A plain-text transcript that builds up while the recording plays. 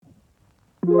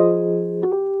So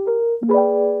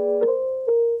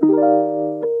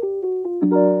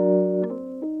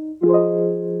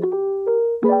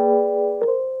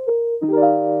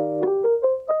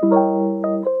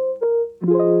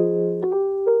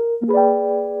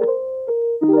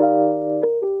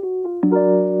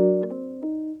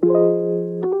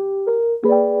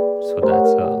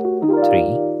that's a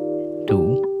 3,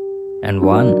 2, and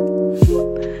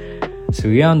 1. So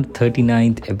we are on the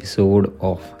 39th episode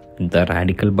of the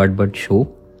Radical Badbad show.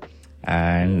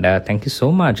 And thank you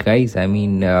so much, guys. I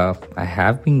mean, I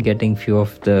have been getting few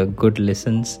of the good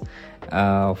listens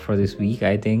for this week,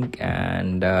 I think.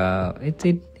 And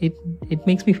it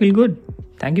makes me feel good.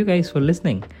 Thank you guys for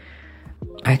listening.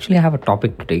 Actually, I have a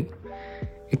topic today.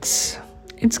 It's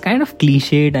kind of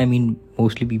cliched. I mean,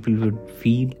 mostly people would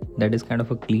feel that is kind of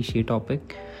a cliche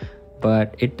topic,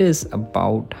 but it is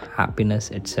about happiness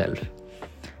itself.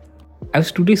 I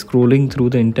was today scrolling through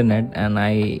the internet and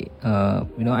I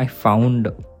found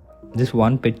this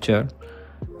one picture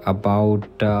about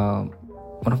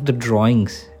one of the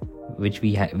drawings which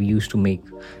we used to make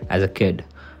as a kid.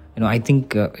 I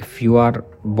think if you are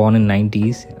born in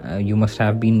 90s, you must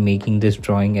have been making this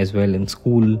drawing as well in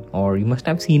school, or you must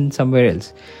have seen somewhere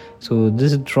else. So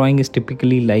this drawing is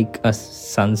typically like a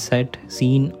sunset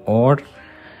scene or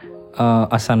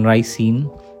a sunrise scene.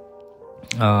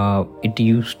 It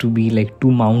used to be like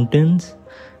two mountains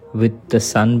with the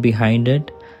sun behind it,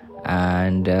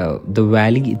 and the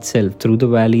valley itself. Through the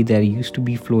valley there used to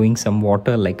be flowing some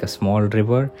water like a small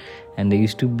river, and there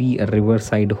used to be a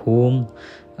riverside home,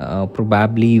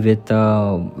 probably with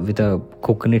a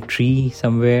coconut tree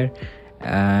somewhere,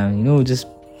 and just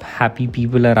happy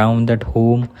people around that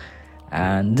home.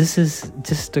 And this is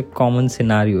just a common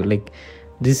scenario. Like,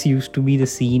 this used to be the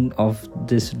scene of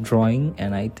this drawing,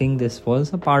 and I think this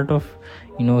was a part of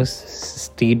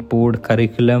state board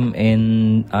curriculum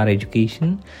in our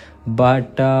education.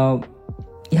 But I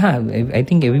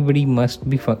think everybody must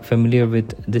be familiar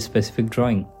with this specific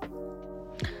drawing.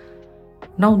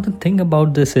 Now the thing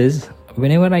about this is,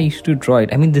 whenever I used to draw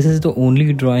it, I mean, this is the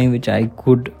only drawing which I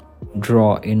could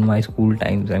draw in my school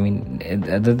times. I mean,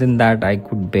 other than that I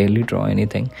could barely draw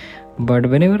anything. But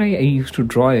whenever I used to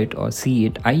draw it or see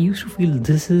it, I used to feel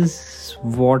this is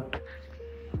what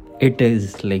it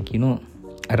is like, a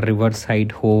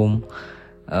riverside home.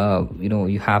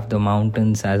 You have the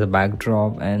mountains as a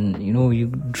backdrop, and you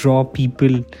draw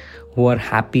people who are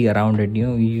happy around it.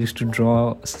 You used to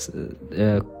draw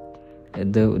the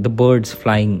birds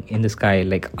flying in the sky,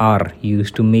 like R. You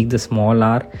used to make the small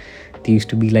R. They used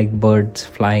to be like birds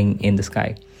flying in the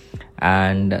sky.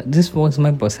 And this was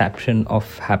my perception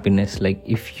of happiness. Like,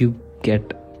 if you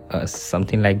get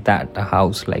something like that, a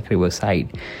house like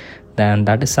riverside, then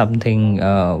that is something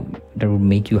that would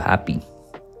make you happy.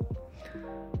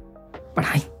 But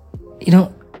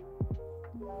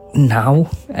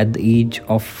now at the age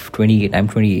of 28, I'm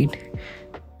 28,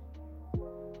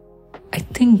 I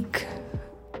think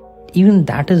even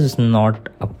that is not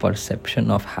a perception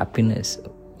of happiness.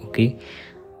 Okay,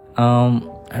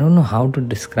 I don't know how to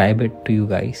describe it to you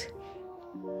guys.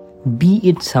 Be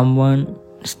it someone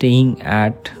staying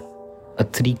at a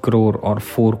 3 crore or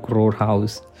 4 crore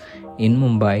house in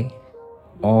Mumbai,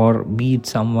 or be it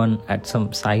someone at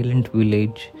some silent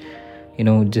village,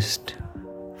 just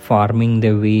farming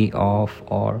their way off,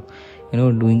 or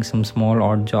doing some small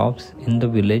odd jobs in the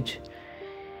village.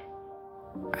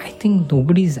 I think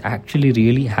nobody's actually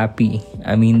really happy.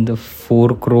 I mean, the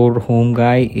 4 crore home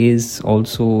guy is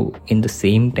also in the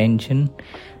same tension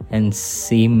and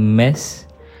same mess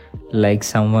like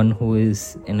someone who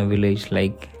is in a village,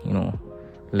 like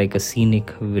a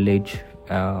scenic village,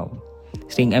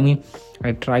 staying. I mean,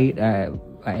 I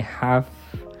have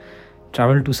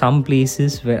traveled to some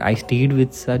places where I stayed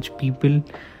with such people,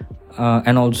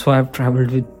 and also I've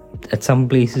traveled at some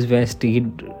places where I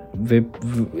stayed with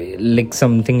like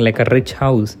something like a rich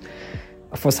house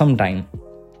for some time,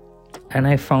 and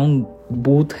I found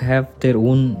both have their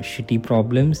own shitty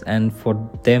problems, and for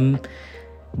them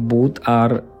both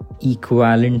are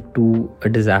equivalent to a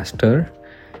disaster,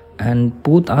 and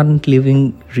both aren't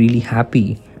living really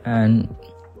happy. And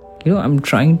I'm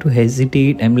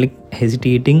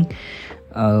hesitating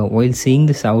while saying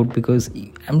this out, because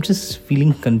I'm just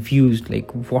feeling confused.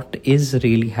 Like, what is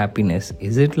really happiness?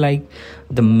 Is it like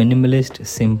the minimalist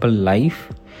simple life,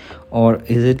 or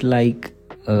is it like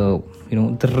the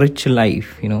rich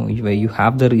life, where you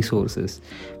have the resources?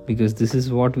 Because this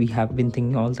is what we have been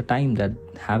thinking all the time, that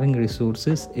having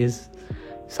resources is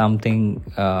something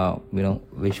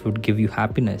which would give you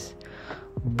happiness,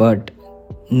 but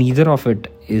neither of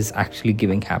it is actually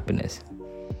giving happiness.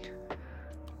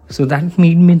 So that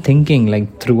made me thinking,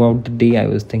 like throughout the day I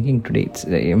was thinking.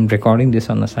 Today I'm recording this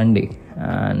on a Sunday,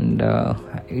 and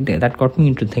that got me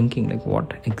into thinking, like,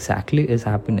 what exactly is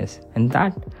happiness? And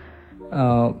that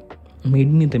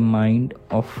made me remind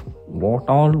of what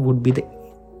all would be the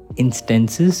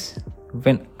instances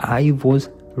when I was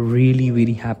really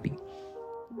very happy.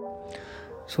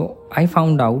 So I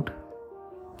found out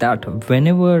that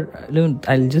whenever,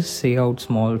 I'll just say out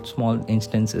small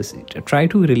instances, try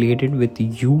to relate it with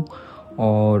you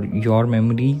or your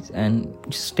memories, and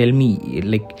just tell me,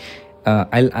 like,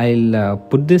 I'll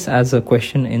put this as a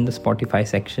question in the Spotify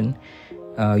section.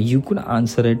 You could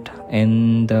answer it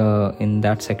in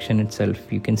that section itself.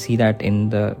 You can see that in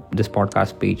this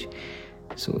podcast page.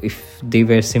 So if they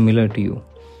were similar to you.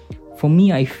 For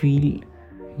me, I feel,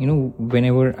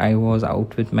 whenever I was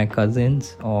out with my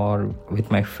cousins or with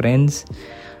my friends,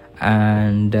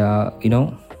 and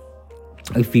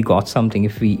if we got something,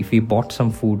 if we bought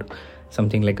some food,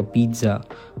 something like a pizza,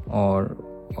 or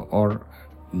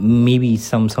maybe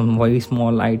some very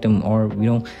small item, or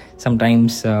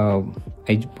sometimes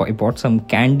I bought some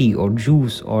candy or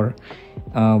juice, or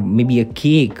maybe a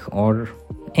cake or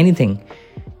anything,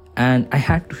 and I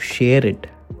had to share it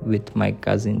with my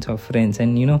cousins or friends,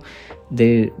 and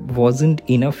there wasn't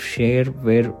enough share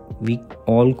where we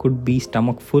all could be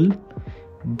stomach full,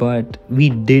 but we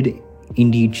did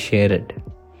indeed share it.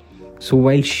 So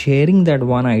while sharing that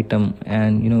one item,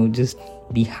 and just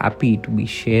be happy to be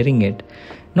sharing it,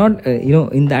 not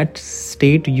in that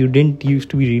state you didn't used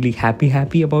to be really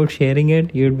happy about sharing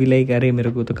it. You'd be like, "Arey, mere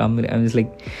ko to kam mile." I was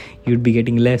like, you'd be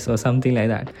getting less or something like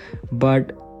that.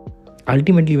 But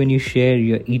ultimately, when you share,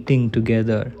 you're eating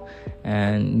together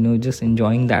and just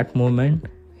enjoying that moment.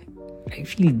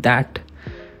 Actually, that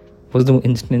was the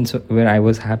instance where I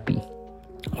was happy.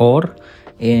 Or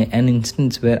an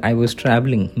instance where I was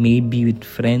traveling, maybe with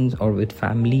friends or with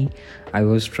family. I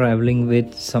was traveling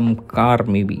with some car,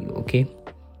 maybe, okay,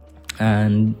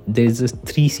 and there's this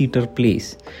 3-seater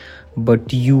place,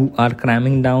 but you are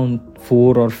cramming down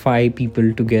 4 or 5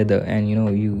 people together,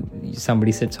 and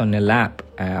somebody sits on your lap,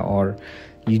 or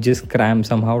you just try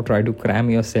to cram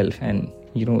yourself, and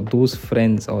those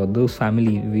friends or those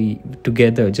family, we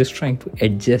together just trying to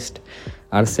adjust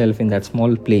ourselves in that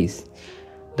small place.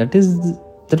 That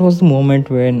was the moment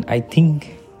when I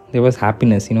think there was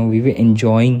happiness. We were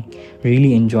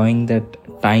really enjoying that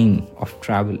time of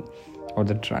travel, or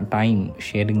the time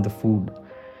sharing the food.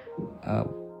 I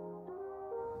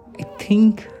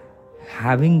think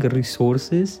having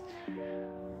resources,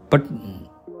 but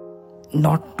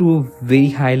not to a very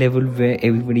high level where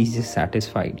everybody is just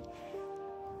satisfied.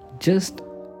 Just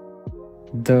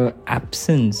the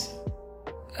absence,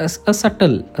 a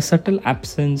subtle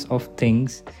absence of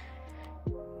things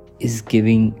is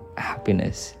giving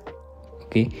happiness.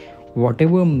 Okay,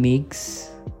 whatever makes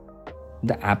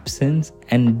the absence,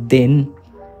 and then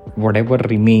whatever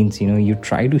remains, you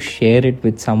try to share it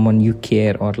with someone you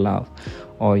care or love,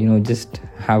 or just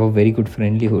have a very good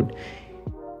friendlyhood.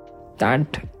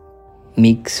 That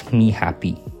makes me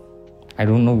happy. I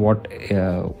don't know what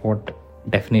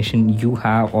definition you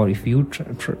have, or if you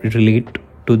relate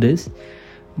to this,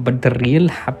 but the real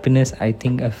happiness I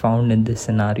think I found in these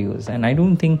scenarios. And I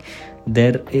don't think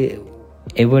there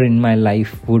ever in my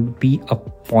life would be a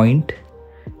point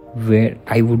where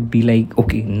I would be like,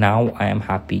 okay, now I am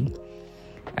happy.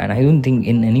 And I don't think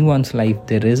in anyone's life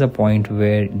there is a point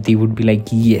where they would be like,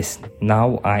 yes,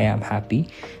 now I am happy.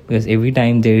 Because every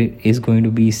time there is going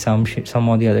to be some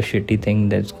or the other shitty thing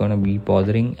that's going to be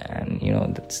bothering, and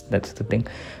that's the thing.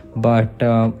 But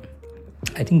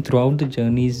I think throughout the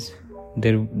journeys,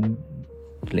 there,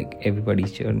 like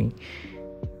everybody's journey,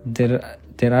 there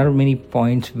are many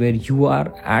points where you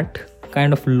are at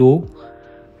kind of low,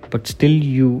 but still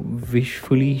you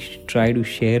wishfully try to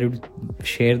share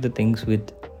the things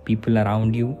with people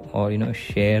around you, or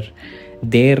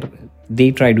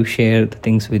they try to share the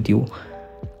things with you.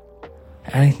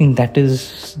 And I think that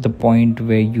is the point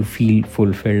where you feel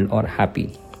fulfilled or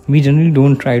happy. We generally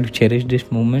don't try to cherish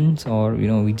these moments, or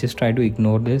we just try to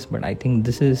ignore this, but I think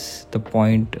this is the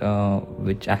point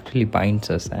which actually binds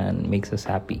us and makes us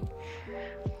happy.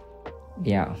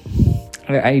 Yeah,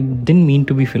 I didn't mean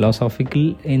to be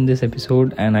philosophical in this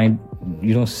episode, and I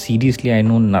seriously, I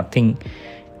know nothing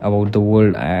about the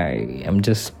world. I am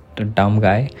just a dumb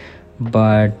guy,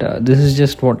 but this is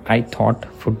just what I thought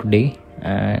for today,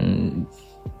 and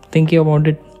thinking about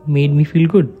it made me feel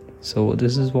good. So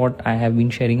this is what I have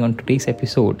been sharing on today's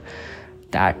episode.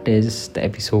 That is the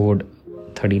episode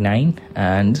 39,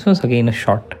 and this was again a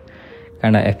short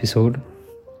kind of episode.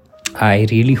 I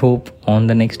really hope on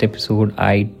the next episode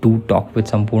I do talk with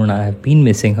Sampurna. I have been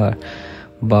missing her,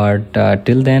 But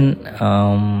till then,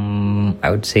 I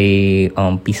would say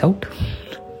peace out.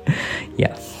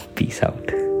 Yeah, peace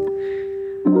out.